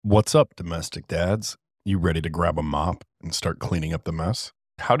What's up, domestic dads? You ready to grab a mop and start cleaning up the mess?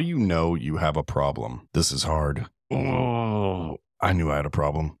 How do you know you have a problem? This is hard. Oh, I knew I had a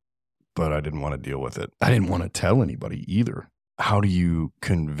problem, but I didn't want to deal with it. I didn't want to tell anybody either. How do you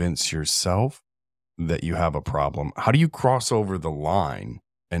convince yourself that you have a problem? How do you cross over the line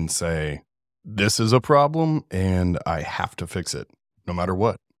and say, this is a problem and I have to fix it no matter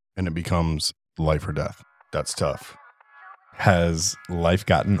what? And it becomes life or death. That's tough. Has life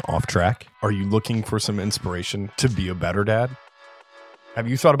gotten off track? Are you looking for some inspiration to be a better dad? Have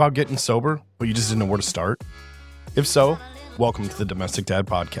you thought about getting sober, but you just didn't know where to start? If so, welcome to the Domestic Dad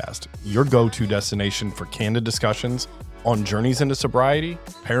Podcast, your go-to destination for candid discussions on journeys into sobriety,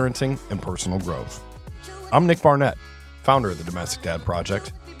 parenting, and personal growth. I'm Nick Barnett, founder of the Domestic Dad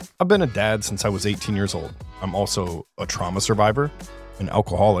Project. I've been a dad since I was 18 years old. I'm also a trauma survivor, an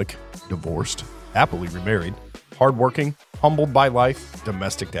alcoholic, divorced, happily remarried, hardworking, humbled by life,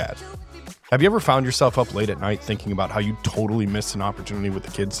 domestic dad. Have you ever found yourself up late at night thinking about how you totally missed an opportunity with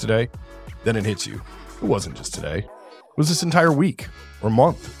the kids today? Then it hits you. It wasn't just today. It was this entire week or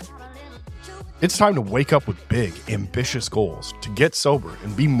month. It's time to wake up with big, ambitious goals to get sober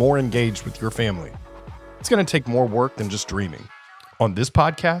and be more engaged with your family. It's going to take more work than just dreaming. On this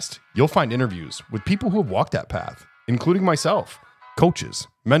podcast, you'll find interviews with people who have walked that path, including myself, coaches,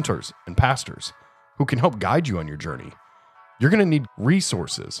 mentors, and pastors who can help guide you on your journey. You're going to need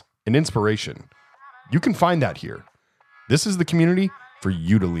resources and inspiration. You can find that here. This is the community for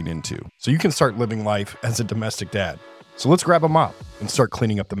you to lean into so you can start living life as a domestic dad. So let's grab a mop and start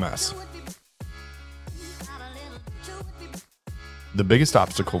cleaning up the mess. The biggest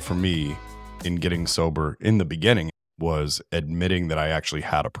obstacle for me in getting sober in the beginning was admitting that I actually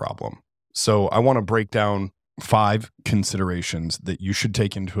had a problem. So I want to break down 5 considerations that you should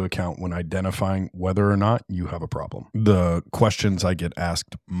take into account when identifying whether or not you have a problem. The questions I get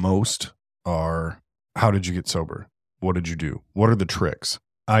asked most are, how did you get sober? What did you do? What are the tricks?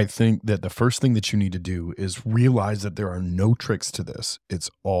 I think that the first thing that you need to do is realize that there are no tricks to this. It's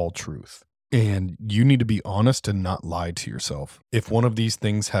all truth. And you need to be honest and not lie to yourself. If one of these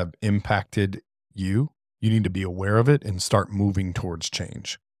things have impacted you, you need to be aware of it and start moving towards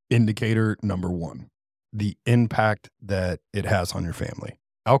change. Indicator number 1. The impact that it has on your family.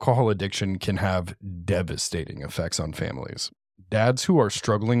 Alcohol addiction can have devastating effects on families. Dads who are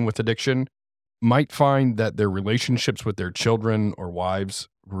struggling with addiction might find that their relationships with their children or wives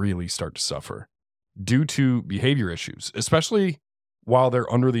really start to suffer due to behavior issues, especially while they're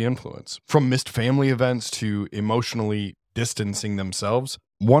under the influence. From missed family events to emotionally distancing themselves.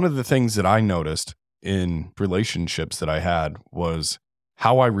 One of the things that I noticed in relationships that I had was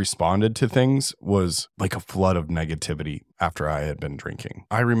how I responded to things was like a flood of negativity after I had been drinking.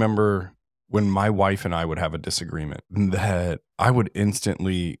 I remember when my wife and I would have a disagreement that I would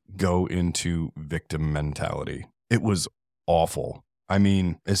instantly go into victim mentality. It was awful. I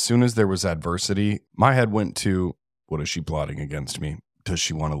mean, as soon as there was adversity, my head went to, what is she plotting against me? Does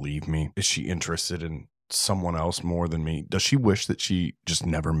she want to leave me? Is she interested in someone else more than me? Does she wish that she just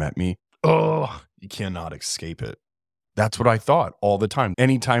never met me? Oh, you cannot escape it. That's what I thought all the time.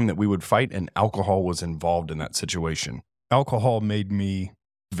 Anytime that we would fight and alcohol was involved in that situation. Alcohol made me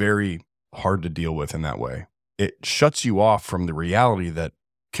very hard to deal with in that way. It shuts you off from the reality that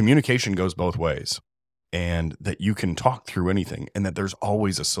communication goes both ways and that you can talk through anything and that there's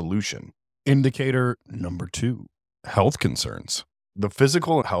always a solution. Indicator number 2, health concerns. The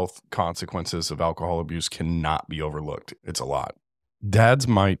physical health consequences of alcohol abuse cannot be overlooked. It's a lot. Dads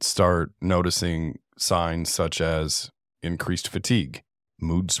might start noticing signs such as increased fatigue,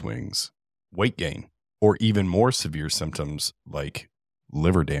 mood swings, weight gain, or even more severe symptoms like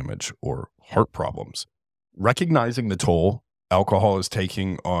liver damage or heart problems. Recognizing the toll alcohol is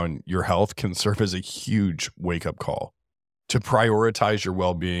taking on your health can serve as a huge wake-up call to prioritize your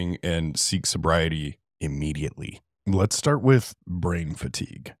well-being and seek sobriety immediately. Let's start with brain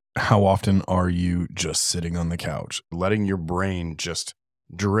fatigue. How often are you just sitting on the couch, letting your brain just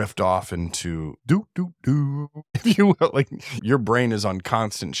drift off into if you will, like your brain is on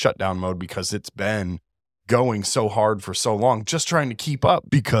constant shutdown mode because it's been going so hard for so long, just trying to keep up,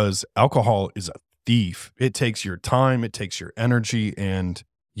 because alcohol is a thief. It takes your time, it takes your energy, and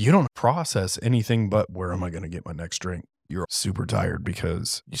you don't process anything but, where am I going to get my next drink? You're super tired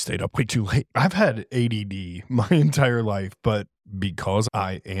because you stayed up way too late. I've had ADD my entire life, but because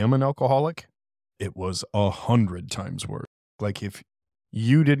I am an alcoholic, it was 100 times worse. Like if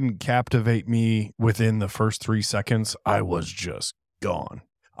you didn't captivate me within the first 3 seconds, I was just gone.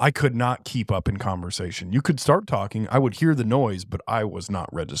 I could not keep up in conversation. You could start talking, I would hear the noise, but I was not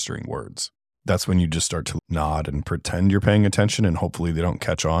registering words. That's when you just start to nod and pretend you're paying attention, and hopefully they don't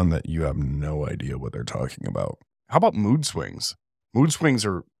catch on that you have no idea what they're talking about. How about mood swings? Mood swings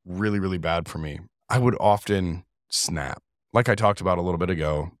are really, really bad for me. I would often snap. Like I talked about a little bit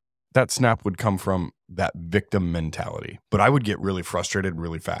ago, that snap would come from that victim mentality. But I would get really frustrated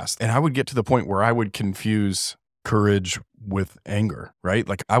really fast. And I would get to the point where I would confuse courage with anger, right?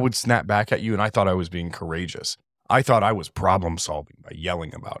 Like I would snap back at you and I thought I was being courageous. I thought I was problem solving by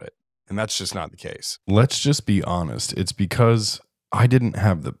yelling about it. And that's just not the case. Let's just be honest. It's because I didn't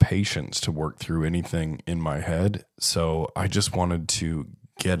have the patience to work through anything in my head. So I just wanted to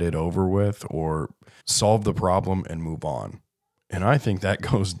get it over with or solve the problem and move on. And I think that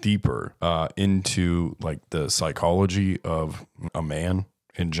goes deeper into like the psychology of a man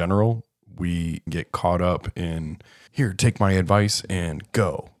in general. We get caught up in, here, take my advice and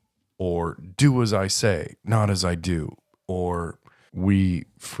go. Or do as I say, not as I do. Or we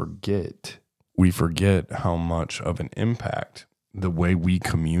forget how much of an impact the way we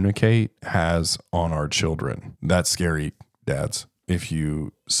communicate has on our children. That's scary, dads. If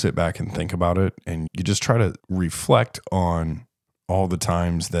you sit back and think about it and you just try to reflect on all the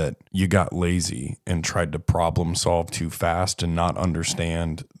times that you got lazy and tried to problem solve too fast and not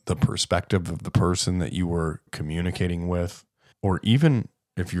understand the perspective of the person that you were communicating with, or even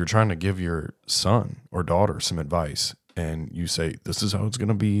if you're trying to give your son or daughter some advice and you say, this is how it's going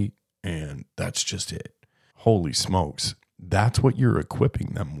to be, and that's just it. Holy smokes. That's what you're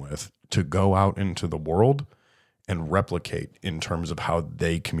equipping them with to go out into the world and replicate in terms of how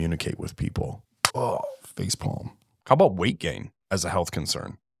they communicate with people. Oh, facepalm. How about weight gain as a health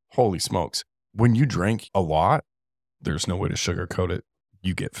concern? Holy smokes. When you drink a lot, there's no way to sugarcoat it.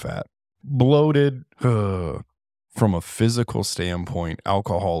 You get fat. Bloated. From a physical standpoint,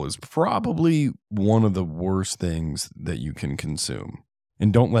 alcohol is probably one of the worst things that you can consume.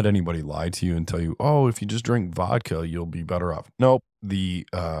 And don't let anybody lie to you and tell you, oh, if you just drink vodka, you'll be better off. Nope. The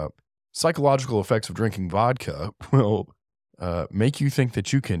psychological effects of drinking vodka will make you think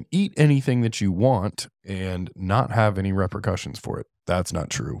that you can eat anything that you want and not have any repercussions for it. That's not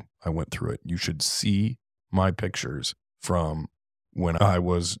true. I went through it. You should see my pictures from when I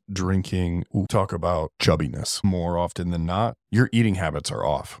was drinking. We'll talk about chubbiness more often than not. Your eating habits are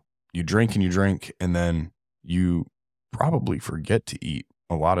off. You drink, and then you probably forget to eat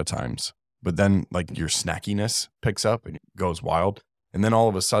a lot of times. But then like your snackiness picks up and it goes wild. And then all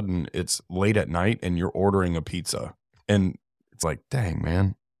of a sudden it's late at night and you're ordering a pizza. And it's like, dang,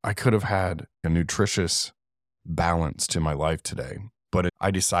 man, I could have had a nutritious balance to my life today. But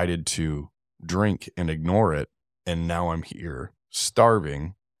I decided to drink and ignore it. And now I'm here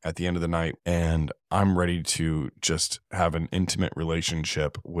starving at the end of the night. And I'm ready to just have an intimate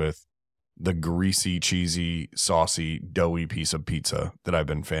relationship with the greasy, cheesy, saucy, doughy piece of pizza that I've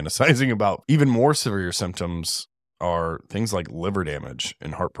been fantasizing about. Even more severe symptoms are things like liver damage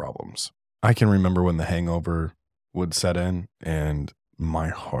and heart problems. I can remember when the hangover would set in and my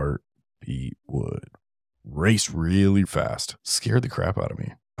heartbeat would race really fast. Scared the crap out of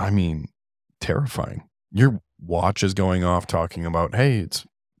me. I mean, terrifying. Your watch is going off talking about, hey,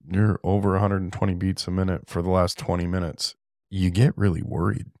 you're over 120 beats a minute for the last 20 minutes. You get really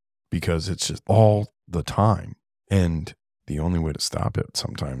worried because it's just all the time. And the only way to stop it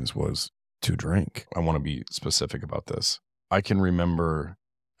sometimes was to drink. I want to be specific about this. I can remember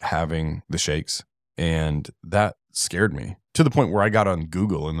having the shakes, and that scared me to the point where I got on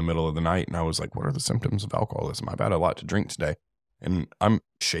Google in the middle of the night and I was like, what are the symptoms of alcoholism? I've had a lot to drink today and I'm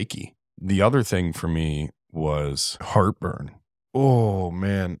shaky. The other thing for me was heartburn. Oh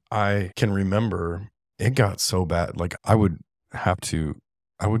man, I can remember it got so bad. Like I would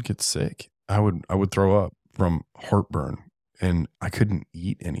get sick. I would throw up from heartburn and I couldn't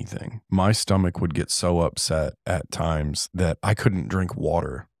eat anything. My stomach would get so upset at times that I couldn't drink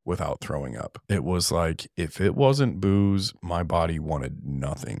water without throwing up. It was like, if it wasn't booze, my body wanted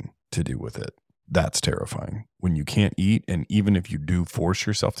nothing to do with it. That's terrifying. When you can't eat, and even if you do force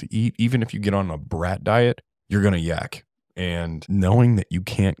yourself to eat, even if you get on a brat diet, you're going to yak. And knowing that you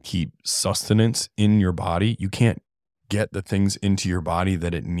can't keep sustenance in your body, you can't get the things into your body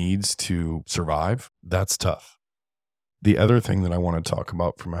that it needs to survive, that's tough. The other thing that I want to talk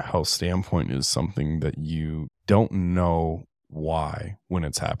about from a health standpoint is something that you don't know why when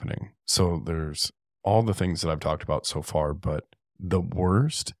it's happening. So there's all the things that I've talked about so far, but the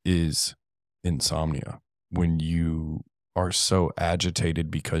worst is insomnia. When you are so agitated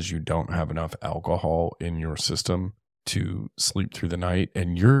because you don't have enough alcohol in your system to sleep through the night,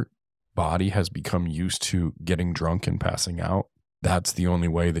 and your body has become used to getting drunk and passing out. That's the only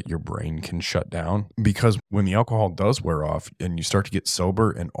way that your brain can shut down. Because when the alcohol does wear off and you start to get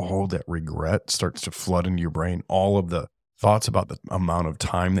sober and all that regret starts to flood into your brain, all of the thoughts about the amount of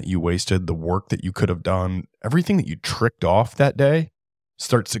time that you wasted, the work that you could have done, everything that you tricked off that day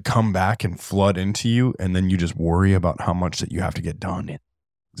starts to come back and flood into you. And then you just worry about how much that you have to get done.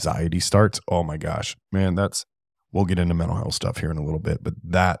 Anxiety starts. Oh my gosh, man, we'll get into mental health stuff here in a little bit, but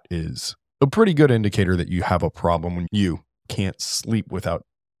that is a pretty good indicator that you have a problem when you can't sleep without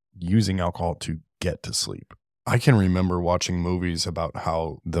using alcohol to get to sleep. I can remember watching movies about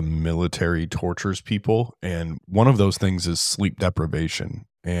how the military tortures people, and one of those things is sleep deprivation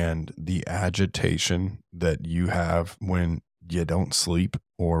and the agitation that you have when you don't sleep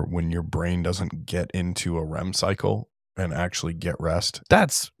or when your brain doesn't get into a REM cycle and actually get rest.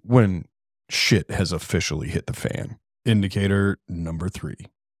 That's when shit has officially hit the fan. Indicator number 3,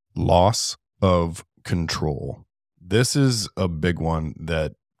 loss of control. This is a big one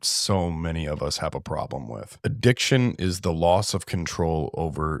that so many of us have a problem with. Addiction is the loss of control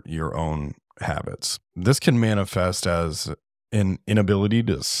over your own habits. This can manifest as an inability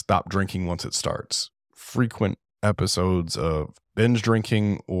to stop drinking once it starts, frequent episodes of binge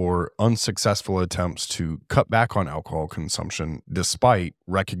drinking, or unsuccessful attempts to cut back on alcohol consumption despite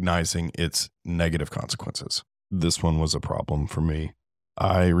recognizing its negative consequences. This one was a problem for me.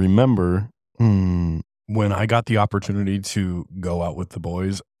 I remember when I got the opportunity to go out with the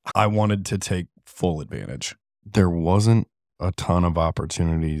boys, I wanted to take full advantage. There wasn't a ton of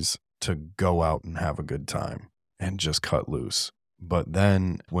opportunities to go out and have a good time and just cut loose. But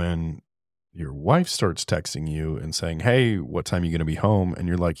then when your wife starts texting you and saying, hey, what time are you going to be home? And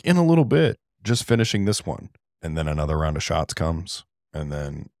you're like, in a little bit, just finishing this one. And then another round of shots comes. And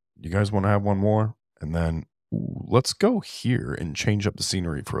then you guys want to have one more? And then let's go here and change up the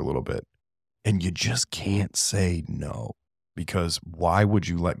scenery for a little bit. And you just can't say no, because why would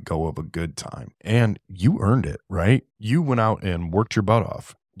you let go of a good time? And you earned it, right? You went out and worked your butt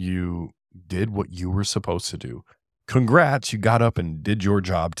off. You did what you were supposed to do. Congrats, you got up and did your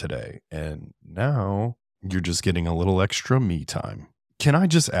job today. And now you're just getting a little extra me time. Can I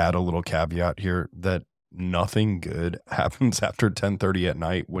just add a little caveat here that nothing good happens after 10:30 at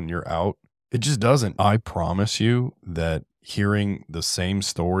night when you're out? It just doesn't. I promise you that hearing the same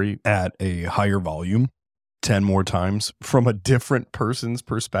story at a higher volume 10 more times from a different person's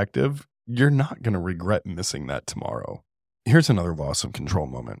perspective, you're not going to regret missing that tomorrow. Here's another loss of control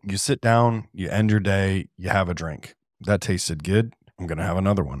moment. You sit down, you end your day, you have a drink. That tasted good. I'm going to have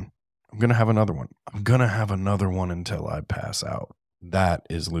another one. I'm going to have another one. I'm going to have another one until I pass out. That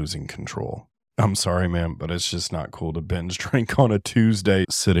is losing control. I'm sorry, man, but it's just not cool to binge drink on a Tuesday,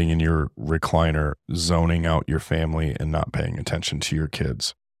 sitting in your recliner, zoning out your family and not paying attention to your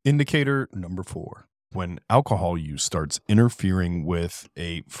kids. Indicator number 4. When alcohol use starts interfering with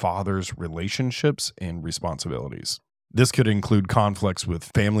a father's relationships and responsibilities. This could include conflicts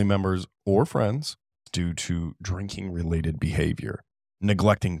with family members or friends due to drinking-related behavior,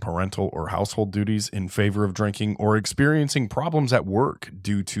 neglecting parental or household duties in favor of drinking, or experiencing problems at work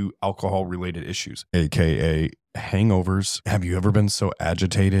due to alcohol-related issues, aka hangovers. Have you ever been so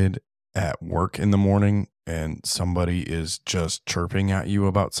agitated at work in the morning and somebody is just chirping at you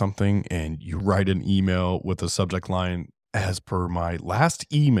about something and you write an email with a subject line, as per my last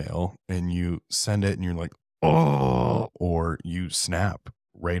email, and you send it and you're like, oh, or you snap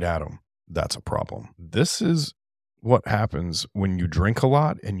right at them? That's a problem. This is what happens when you drink a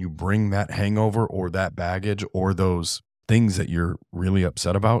lot and you bring that hangover or that baggage or those things that you're really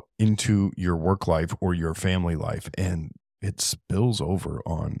upset about into your work life or your family life, and it spills over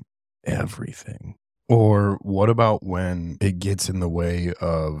on everything. Or what about when it gets in the way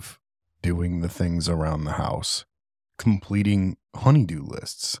of doing the things around the house, completing honey-do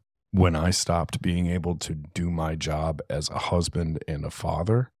lists? When I stopped being able to do my job as a husband and a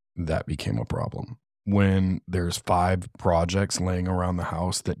father, that became a problem. When there's 5 projects laying around the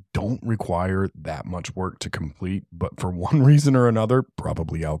house that don't require that much work to complete, but for one reason or another,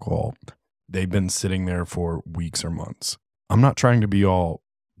 probably alcohol, they've been sitting there for weeks or months. I'm not trying to be all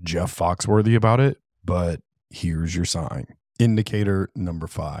Jeff Foxworthy about it, but here's your sign. Indicator number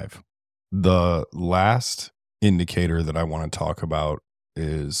 5. The last indicator that I want to talk about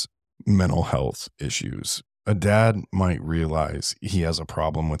is mental health issues. A dad might realize he has a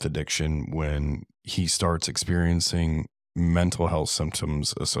problem with addiction when he starts experiencing mental health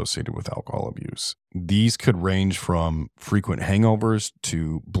symptoms associated with alcohol abuse. These could range from frequent hangovers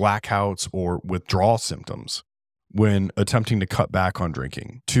to blackouts or withdrawal symptoms when attempting to cut back on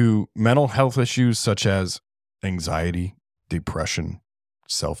drinking, to mental health issues such as anxiety, depression,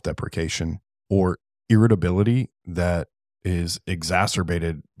 self-deprecation, or irritability that is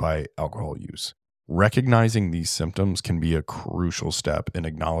exacerbated by alcohol use. Recognizing these symptoms can be a crucial step in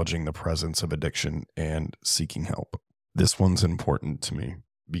acknowledging the presence of addiction and seeking help. This one's important to me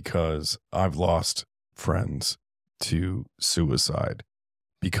because I've lost friends to suicide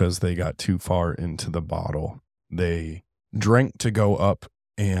because they got too far into the bottle. They drank to go up,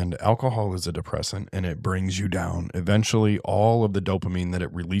 and alcohol is a depressant and it brings you down. Eventually, all of the dopamine that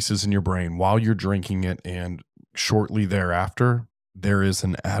it releases in your brain while you're drinking it and shortly thereafter, there is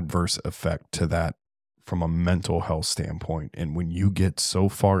an adverse effect to that from a mental health standpoint. And when you get so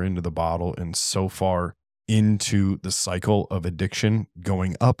far into the bottle and so far into the cycle of addiction,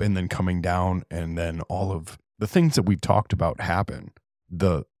 going up and then coming down, and then all of the things that we've talked about happen.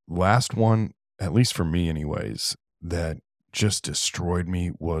 The last one, at least for me anyways, that just destroyed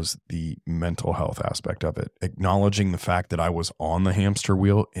me was the mental health aspect of it. Acknowledging the fact that I was on the hamster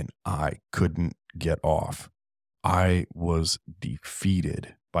wheel and I couldn't get off. I was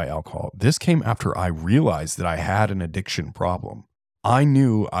defeated by alcohol. This came after I realized that I had an addiction problem. I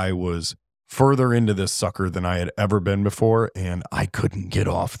knew I was further into this sucker than I had ever been before, and I couldn't get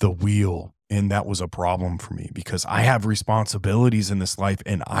off the wheel. And that was a problem for me because I have responsibilities in this life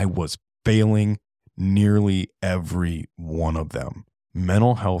and I was failing nearly every one of them.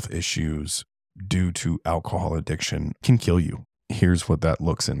 Mental health issues due to alcohol addiction can kill you. Here's what that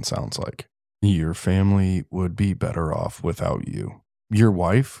looks and sounds like. Your family would be better off without you. Your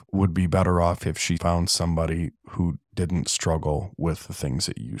wife would be better off if she found somebody who didn't struggle with the things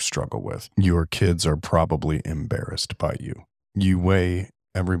that you struggle with. Your kids are probably embarrassed by you. You weigh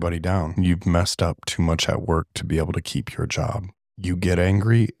everybody down. You've messed up too much at work to be able to keep your job. You get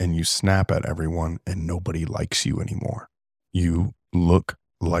angry and you snap at everyone and nobody likes you anymore. You look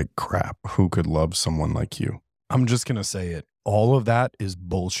like crap. Who could love someone like you? I'm just going to say it. All of that is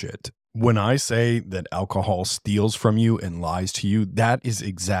bullshit. When I say that alcohol steals from you and lies to you, that is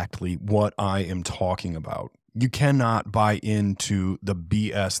exactly what I am talking about. You cannot buy into the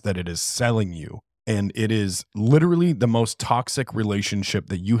BS that it is selling you. And it is literally the most toxic relationship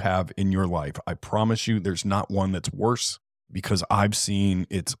that you have in your life. I promise you there's not one that's worse because I've seen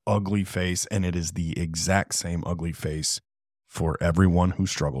its ugly face, and it is the exact same ugly face for everyone who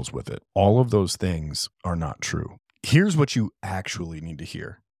struggles with it. All of those things are not true. Here's what you actually need to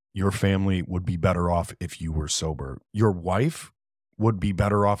hear. Your family would be better off if you were sober. Your wife would be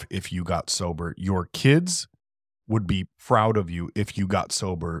better off if you got sober. Your kids would be proud of you if you got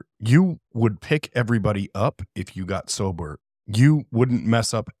sober. You would pick everybody up if you got sober. You wouldn't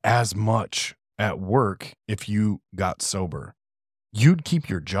mess up as much at work if you got sober. You'd keep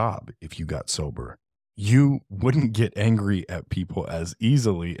your job if you got sober. You wouldn't get angry at people as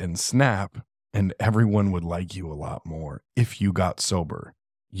easily and snap, and everyone would like you a lot more if you got sober.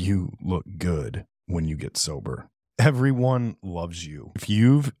 You look good when you get sober. Everyone loves you. If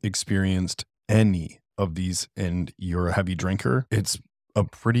you've experienced any of these and you're a heavy drinker, it's a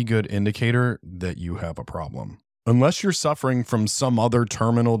pretty good indicator that you have a problem. Unless you're suffering from some other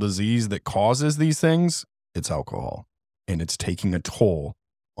terminal disease that causes these things, it's alcohol. And it's taking a toll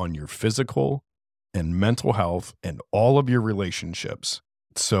on your physical and mental health and all of your relationships.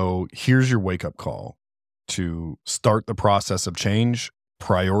 So here's your wake-up call to start the process of change.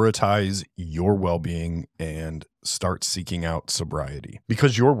 Prioritize your well-being and start seeking out sobriety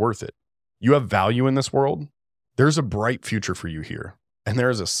because you're worth it. You have value in this world. There's a bright future for you here. And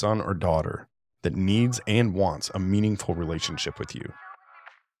there is a son or daughter that needs and wants a meaningful relationship with you.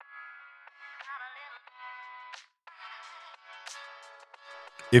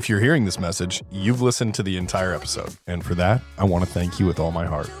 If you're hearing this message, you've listened to the entire episode. And for that, I want to thank you with all my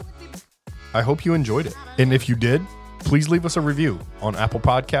heart. I hope you enjoyed it. And if you did, please leave us a review on Apple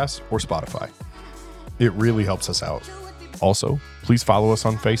Podcasts or Spotify. It really helps us out. Also, please follow us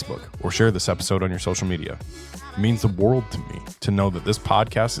on Facebook or share this episode on your social media. It means the world to me to know that this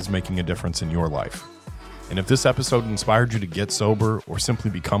podcast is making a difference in your life. And if this episode inspired you to get sober or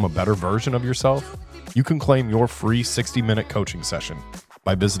simply become a better version of yourself, you can claim your free 60-minute coaching session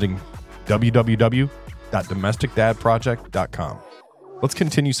by visiting www.domesticdadproject.com. Let's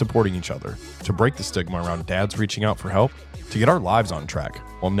continue supporting each other to break the stigma around dads reaching out for help to get our lives on track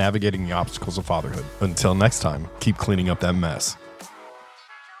while navigating the obstacles of fatherhood. Until next time, keep cleaning up that mess.